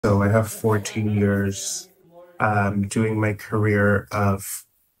So I have 14 years doing my career of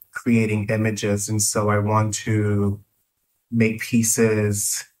creating images. And so I want to make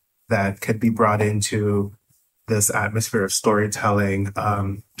pieces that could be brought into this atmosphere of storytelling.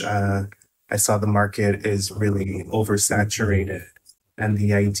 I saw the market is really oversaturated, and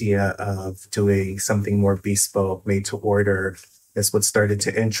the idea of doing something more bespoke, made to order, is what started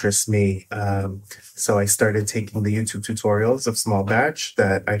to interest me. So I started taking the YouTube tutorials of small batch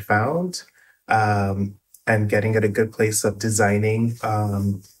that I found, and getting at a good place of designing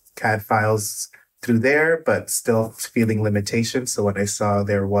CAD files through there, but still feeling limitations. So when I saw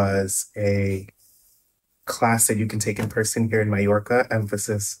there was a class that you can take in person here in Mallorca,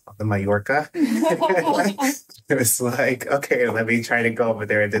 emphasis on the Mallorca, it was like, okay, let me try to go over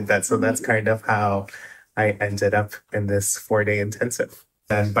there and did that. So that's kind of how I ended up in this 4-day intensive.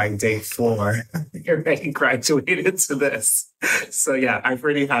 And by day 4, you're already graduated to this. So yeah, I'm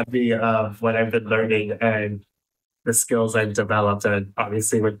pretty happy of what I've been learning and the skills I've developed, and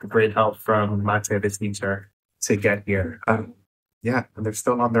obviously with great help from Mate, the teacher, to get here. Yeah, and they're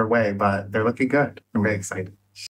still on their way, but they're looking good. I'm very excited.